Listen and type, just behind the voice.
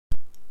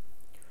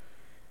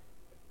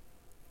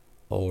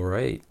All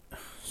right,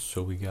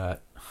 so we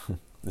got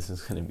this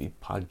is going to be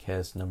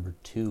podcast number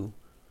 2.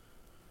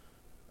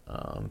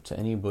 To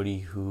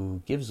anybody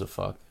who gives a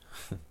fuck,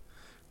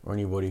 or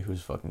anybody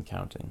who's fucking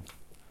counting.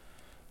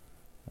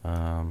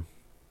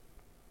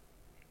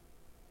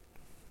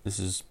 This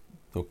is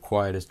the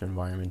quietest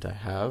environment I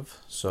have,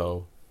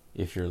 so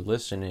if you're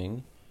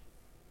listening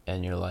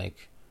and you're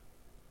like,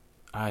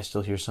 I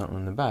still hear something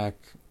in the back,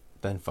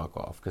 then fuck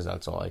off, because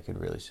that's all I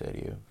could really say to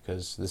you,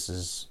 because this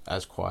is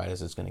as quiet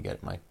as it's going to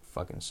get in my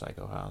fucking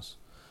psycho house.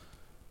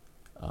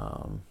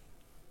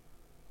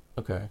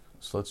 Okay,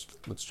 so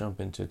let's jump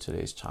into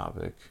today's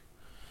topic.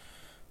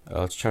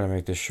 Let's try to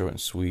make this short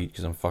and sweet,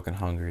 because I'm fucking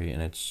hungry, and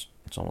it's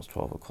almost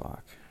 12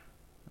 o'clock.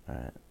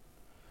 Alright.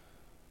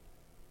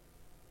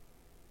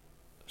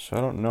 So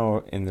I don't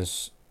know in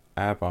this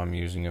app I'm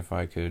using if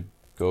I could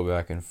go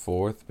back and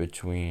forth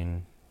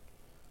between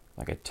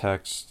like a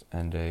text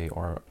and a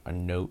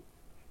note,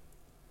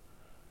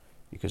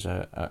 because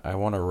I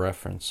want to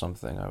reference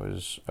something I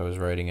was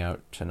writing out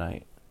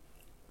tonight.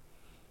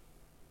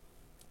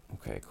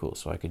 Okay, cool.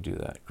 So I could do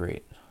that.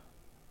 Great.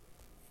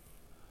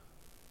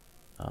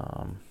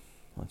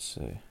 Let's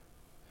see.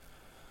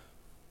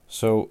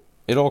 So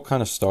it all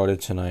kind of started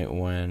tonight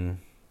when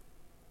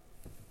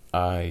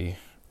I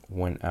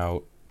went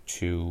out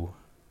to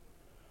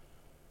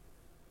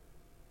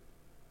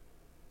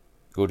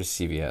go to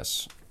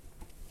CVS.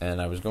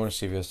 And I was going to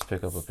CVS to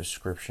pick up a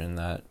prescription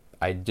that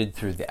I did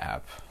through the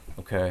app.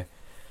 Okay.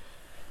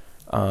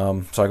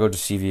 So I go to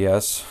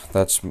CVS.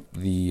 That's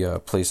the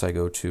place I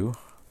go to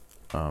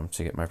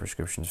get my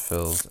prescriptions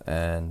filled.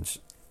 And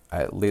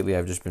lately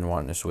I've just been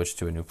wanting to switch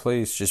to a new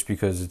place, just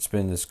because it's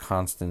been this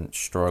constant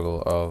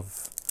struggle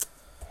of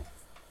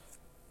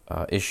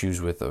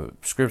issues with the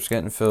scripts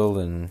getting filled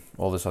and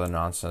all this other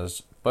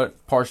nonsense.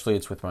 But partially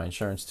it's with my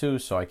insurance too,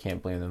 so I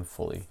can't blame them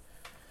fully.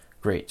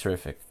 Great,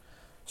 terrific.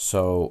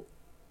 So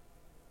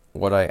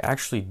what I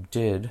actually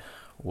did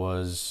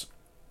was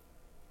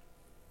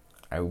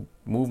I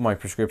moved my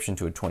prescription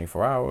to a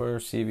 24-hour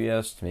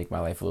CVS to make my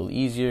life a little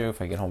easier.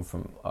 If I get home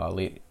from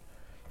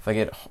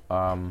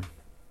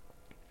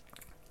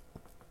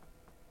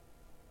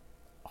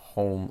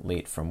home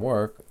late from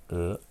work,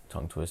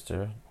 tongue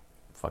twister,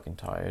 fucking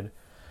tired.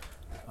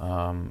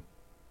 I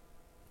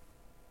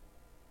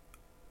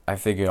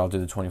figured I'll do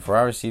the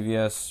 24-hour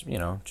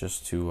CVS,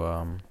 just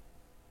to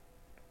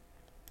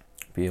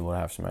be able to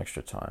have some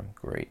extra time.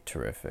 Great,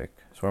 terrific.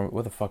 So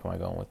where the fuck am I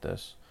going with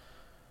this?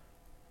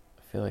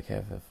 I feel like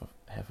I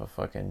have a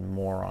fucking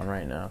moron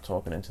right now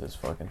talking into this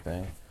fucking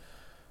thing.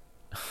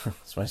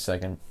 It's my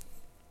second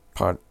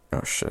oh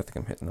shit, I think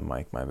I'm hitting the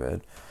mic, my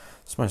bad.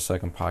 It's my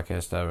second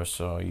podcast ever,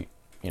 so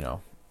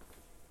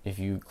if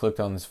you clicked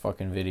on this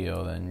fucking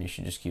video, then you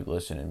should just keep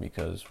listening,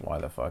 because why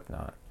the fuck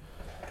not?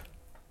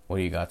 What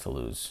do you got to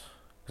lose?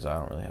 Because I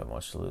don't really have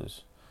much to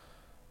lose.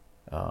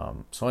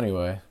 So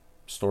anyway,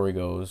 story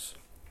goes,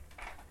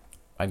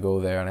 I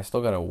go there and I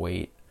still gotta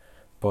wait.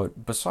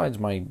 But besides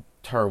my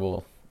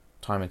terrible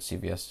time at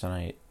CVS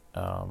tonight,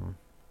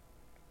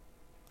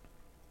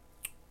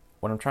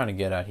 what I'm trying to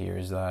get at here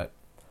is that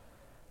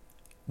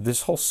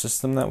this whole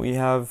system that we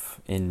have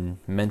in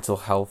mental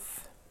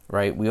health,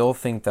 right? We all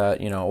think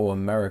that,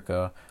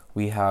 America,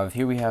 we have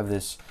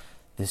this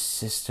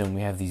system,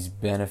 we have these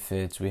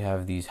benefits, we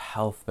have these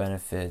health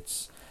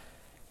benefits.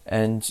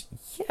 And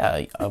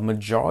yeah, a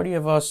majority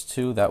of us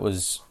too, that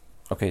was,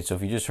 okay, so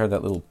if you just heard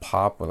that little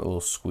pop or that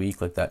little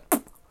squeak like that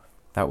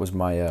was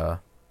my,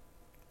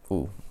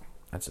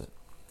 that's a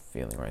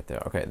feeling right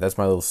there. Okay, that's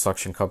my little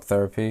suction cup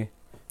therapy.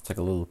 It's like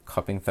a little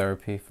cupping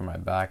therapy for my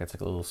back. It's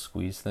like a little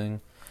squeeze thing.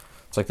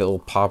 It's like the little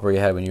popper you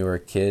had when you were a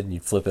kid.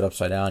 You'd flip it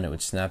upside down and it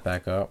would snap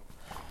back up.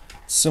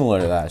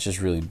 Similar to that. It's just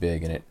really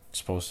big, and it's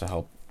supposed to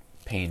help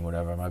pain,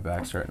 whatever. My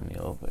back's hurting me a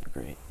little bit.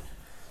 Great.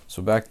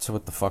 So back to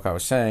what the fuck I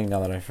was saying, now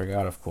that I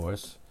forgot, of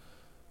course.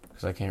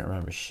 Because I can't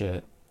remember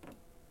shit.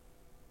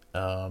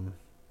 My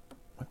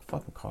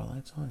fucking car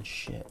lights on?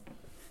 Shit.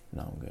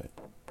 No, I'm good.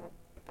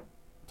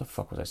 What the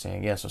fuck was I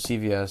saying? Yeah, so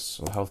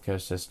CVS, the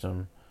healthcare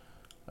system,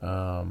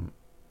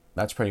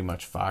 that's pretty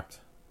much fucked.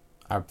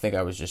 I think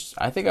I was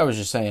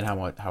just saying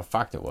how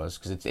fucked it was,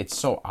 because it's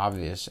so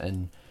obvious,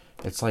 and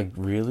it's like,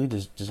 really,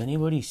 does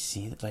anybody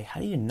see it? Like, how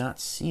do you not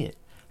see it?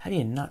 How do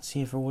you not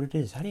see it for what it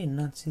is? How do you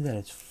not see that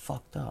it's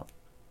fucked up?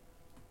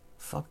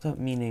 Fucked up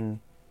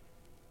meaning,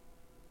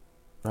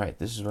 right,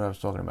 this is what I was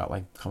talking about,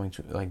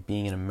 like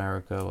being in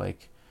America.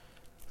 Like,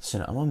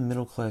 listen, I'm a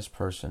middle class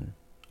person,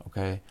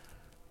 okay,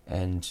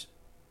 and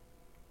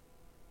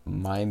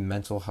my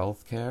mental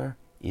health care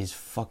is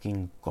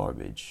fucking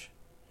garbage.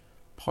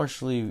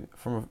 Partially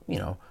from,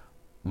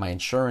 my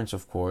insurance,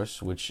 of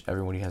course, which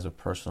everybody has a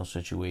personal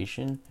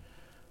situation.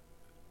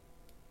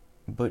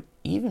 But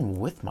even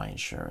with my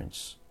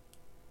insurance,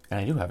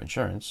 and I do have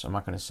insurance, I'm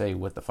not going to say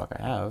what the fuck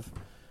I have,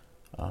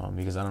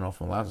 because I don't know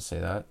if I'm allowed to say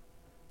that.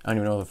 I don't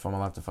even know if I'm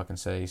allowed to fucking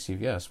say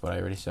CVS, but I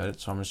already said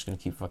it, so I'm just going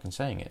to keep fucking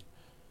saying it.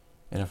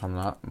 And if I'm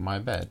not, my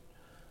bad.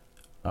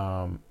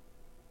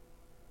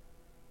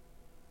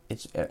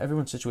 it's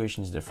everyone's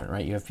situation is different,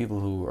 right? You have people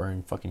who are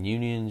in fucking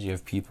unions. You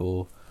have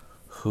people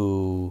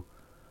who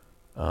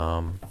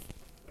have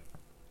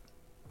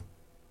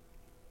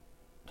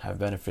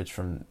benefits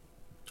from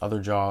other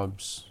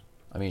jobs.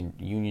 I mean,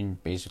 union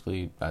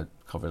basically that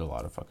covered a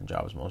lot of fucking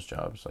jobs, most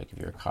jobs. Like if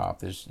you're a cop,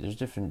 there's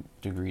different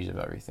degrees of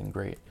everything.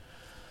 Great.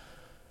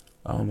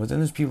 But then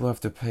there's people who have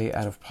to pay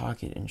out of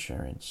pocket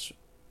insurance,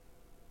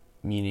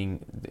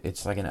 meaning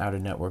it's like an out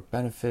of network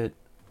benefit,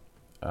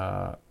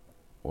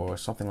 or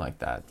something like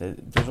that.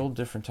 There's all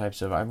different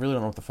types of. I really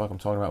don't know what the fuck I'm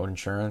talking about with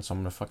insurance. I'm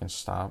gonna fucking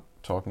stop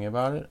talking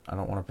about it. I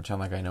don't want to pretend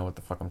like I know what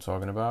the fuck I'm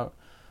talking about,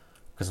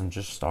 because I'm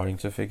just starting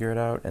to figure it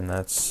out, and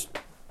that's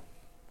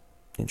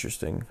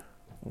interesting.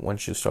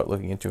 Once you start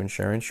looking into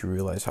insurance, you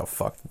realize how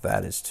fucked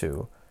that is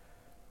too.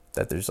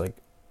 That there's like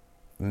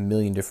a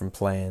million different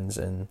plans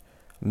and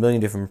a million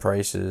different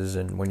prices,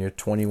 and when you're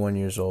 21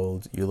 years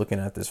old, you're looking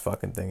at this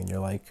fucking thing and you're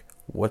like,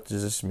 what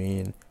does this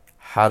mean?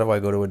 How do I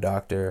go to a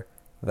doctor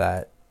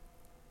that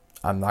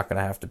I'm not going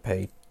to have to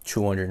pay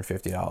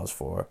 $250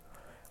 for?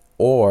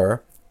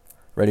 Or,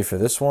 ready for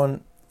this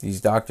one,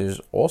 these doctors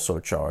also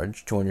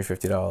charge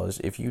 $250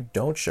 if you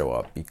don't show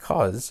up,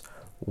 because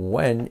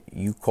when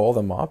you call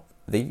them up,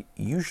 they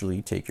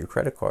usually take your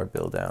credit card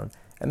bill down,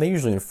 and they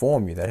usually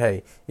inform you that,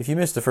 hey, if you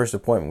miss the first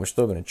appointment, we're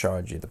still going to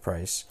charge you the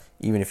price,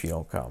 even if you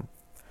don't come.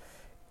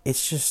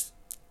 It's just,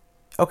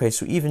 okay,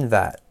 so even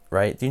that,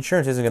 right? The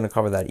insurance isn't going to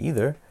cover that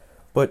either,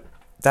 but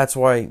that's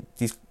why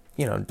these,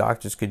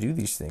 doctors could do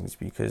these things,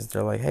 because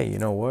they're like, hey, you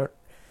know what?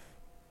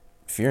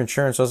 If your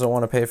insurance doesn't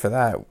want to pay for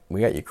that,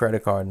 we got your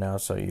credit card now,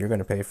 so you're going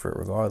to pay for it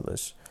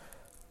regardless.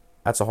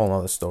 That's a whole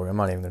other story. I'm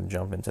not even going to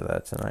jump into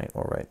that tonight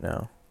or right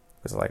now,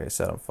 because like I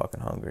said, I'm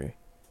fucking hungry.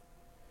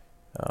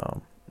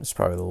 It's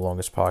probably the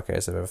longest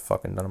podcast I've ever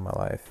fucking done in my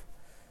life.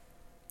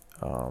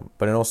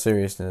 But in all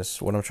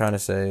seriousness, what I'm trying to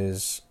say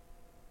is,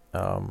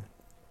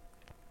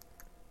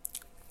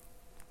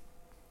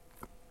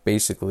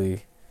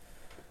 basically,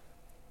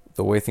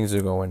 the way things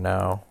are going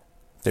now,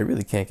 they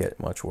really can't get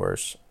much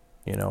worse.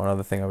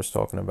 Another thing I was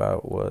talking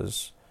about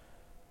was,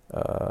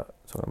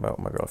 what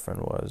my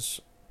girlfriend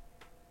was,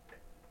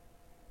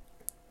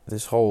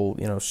 this whole,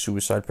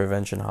 suicide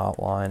prevention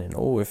hotline, and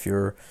if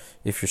you're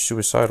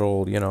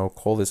suicidal,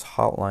 call this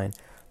hotline.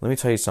 Let me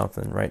tell you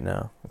something right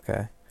now,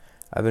 okay?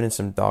 I've been in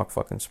some dark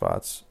fucking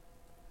spots.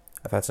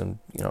 I've had some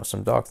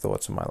dark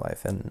thoughts in my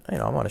life, and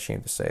I'm not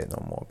ashamed to say it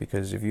no more,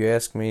 because if you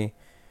ask me,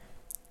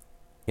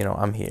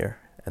 I'm here,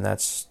 and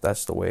that's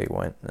the way it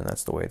went, and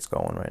that's the way it's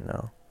going right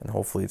now, and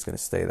hopefully it's gonna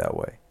stay that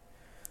way.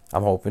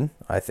 I'm hoping.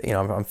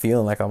 I'm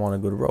feeling like I'm on a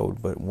good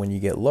road, but when you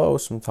get low,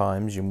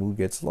 sometimes your mood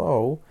gets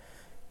low.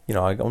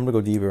 I'm gonna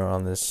go deeper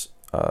on this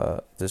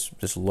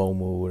this low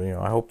mood.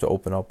 I hope to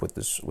open up with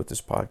this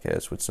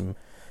podcast with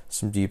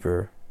some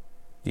deeper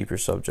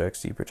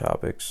subjects, deeper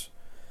topics,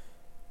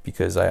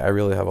 because I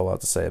really have a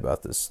lot to say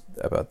about this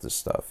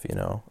stuff.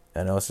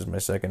 I know this is my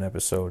second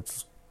episode.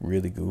 It's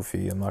really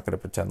goofy. I'm not gonna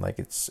pretend like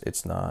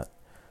it's not.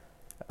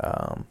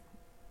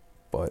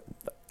 But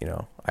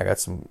I got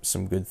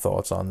some good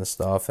thoughts on this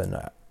stuff, and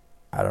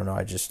I don't know.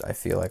 I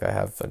feel like I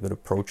have a good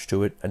approach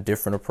to it, a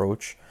different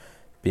approach,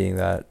 being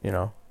that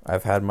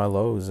I've had my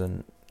lows,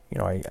 and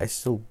I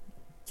still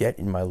get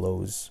in my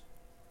lows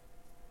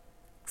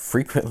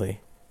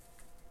frequently,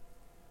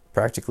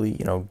 practically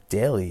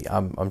daily.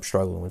 I'm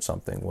struggling with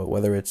something,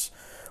 whether it's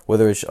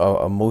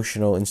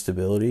emotional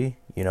instability,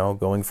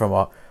 going from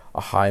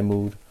a high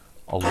mood,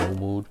 a low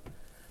mood,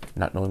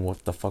 not knowing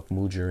what the fuck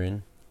mood you're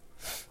in.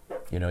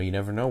 You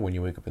never know when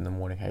you wake up in the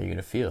morning how you're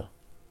gonna feel.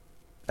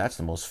 That's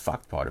the most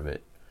fucked part of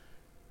it.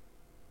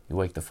 You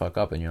wake the fuck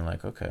up and you're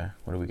like, okay,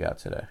 what do we got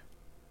today?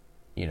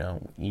 You're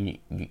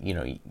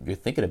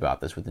thinking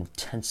about this within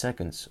 10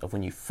 seconds of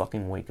when you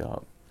fucking wake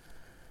up.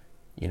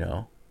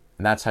 And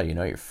that's how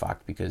you're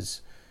fucked,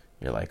 because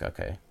you're like,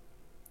 okay,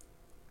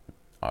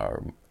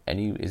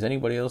 is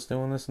anybody else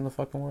doing this in the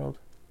fucking world?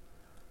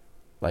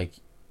 Like,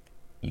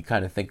 you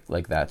kind of think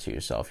like that to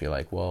yourself. You're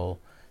like, well,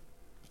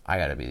 I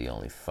gotta be the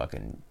only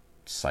fucking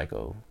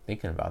psycho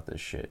thinking about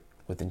this shit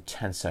within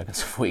 10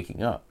 seconds of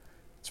waking up.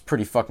 It's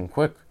pretty fucking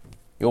quick.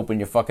 You open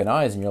your fucking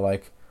eyes and you're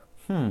like,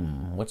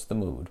 what's the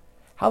mood?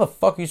 How the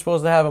fuck are you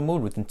supposed to have a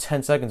mood within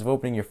 10 seconds of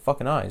opening your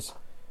fucking eyes?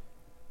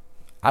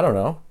 I don't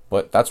know,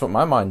 but that's what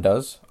my mind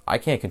does. I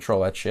can't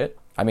control that shit.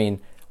 I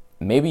mean,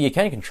 maybe you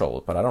can control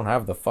it, but I don't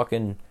have the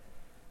fucking,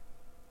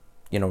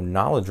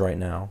 knowledge right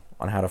now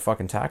on how to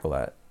fucking tackle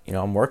that.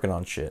 I'm working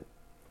on shit.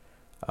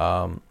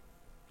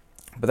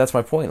 But that's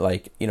my point.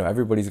 Like,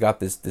 everybody's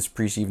got this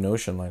perceived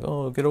notion, like,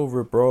 oh, get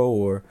over it, bro,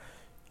 or,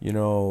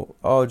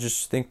 oh,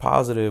 just think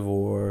positive,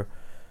 or,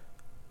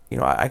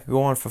 I could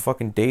go on for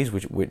fucking days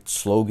with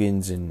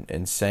slogans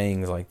and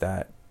sayings like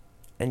that.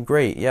 And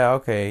great, yeah,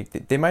 okay,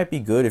 they might be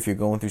good if you're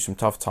going through some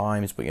tough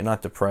times, but you're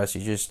not depressed.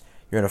 You're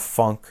in a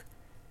funk.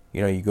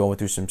 You're going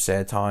through some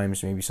sad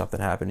times. Maybe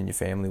something happened in your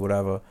family,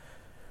 whatever.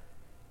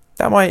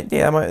 That might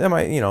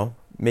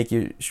make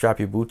you strap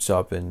your boots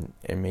up and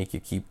make you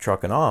keep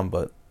trucking on,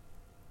 but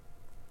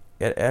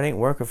it ain't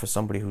working for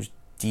somebody who's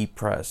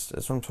depressed.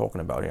 That's what I'm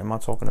talking about here. I'm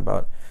not talking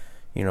about,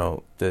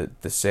 the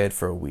sad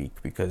for a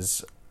week,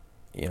 because,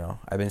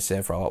 I've been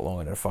sad for a lot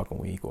longer than a fucking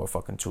week or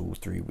fucking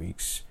 2-3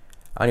 weeks.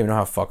 I don't even know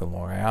how fucking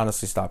long. I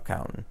honestly stopped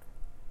counting.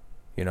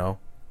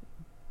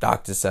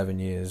 Doctor 7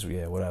 years,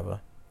 yeah, whatever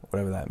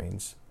that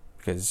means.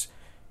 Because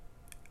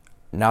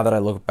now that I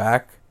look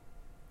back,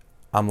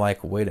 I'm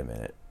like, wait a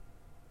minute.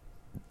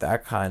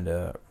 That kind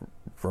of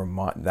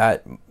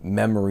that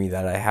memory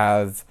that I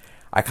have,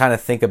 I kind of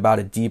think about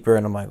it deeper,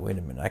 and I'm like, wait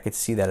a minute, I could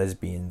see that as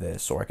being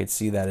this, or I could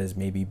see that as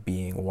maybe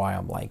being why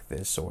I'm like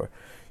this, or,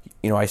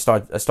 I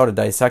started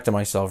dissecting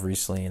myself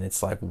recently, and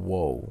it's like,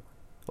 whoa,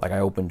 like I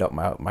opened up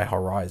my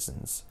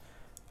horizons,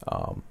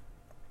 and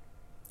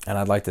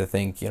I'd like to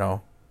think,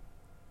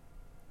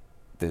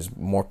 there's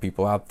more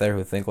people out there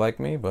who think like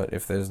me, but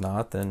if there's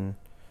not, then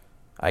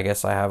I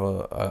guess I have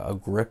a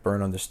grip or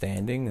an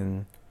understanding,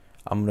 and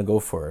I'm gonna go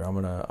for it. I'm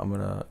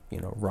gonna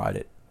ride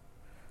it.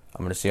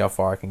 I'm gonna see how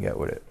far I can get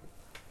with it.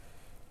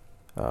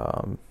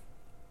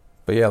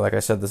 But yeah, like I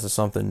said, this is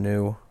something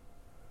new.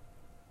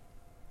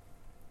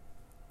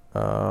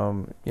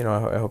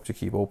 I hope to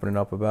keep opening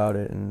up about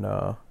it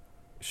and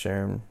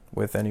sharing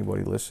with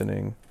anybody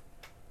listening.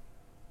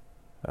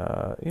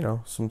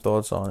 Some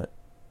thoughts on it.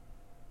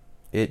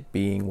 It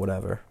being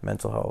whatever,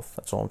 mental health.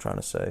 That's all I'm trying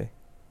to say.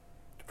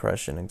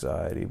 Depression,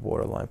 anxiety,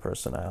 borderline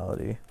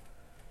personality,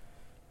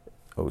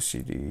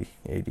 OCD,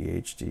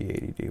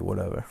 ADHD, ADD,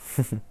 whatever.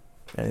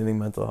 Anything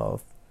mental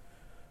health.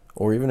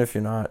 Or even if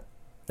you're not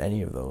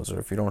any of those, or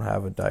if you don't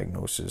have a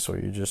diagnosis, or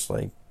you're just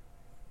like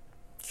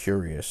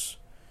curious,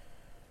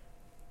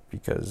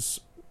 because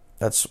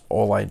that's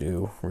all I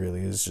do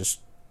really, is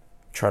just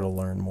try to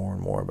learn more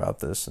and more about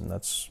this, and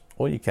that's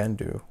all you can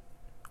do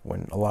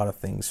when a lot of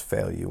things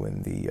fail you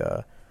in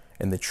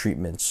the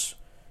treatments,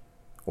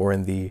 or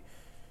in the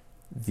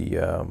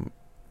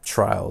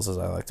trials, as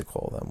I like to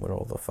call them, with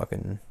all the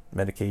fucking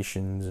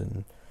medications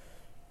and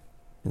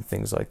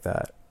things like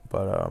that.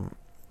 But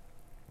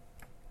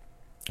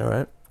all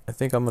right, I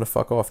think I'm gonna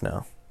fuck off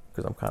now,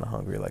 because I'm kind of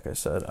hungry, like I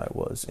said I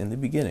was in the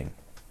beginning.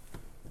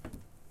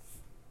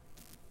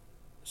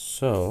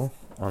 So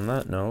on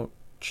that note,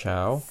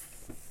 ciao.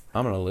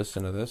 I'm gonna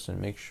listen to this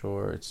and make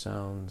sure it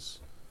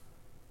sounds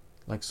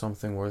like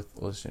something worth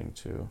listening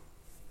to.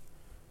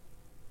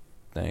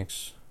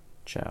 Thanks.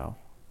 Ciao.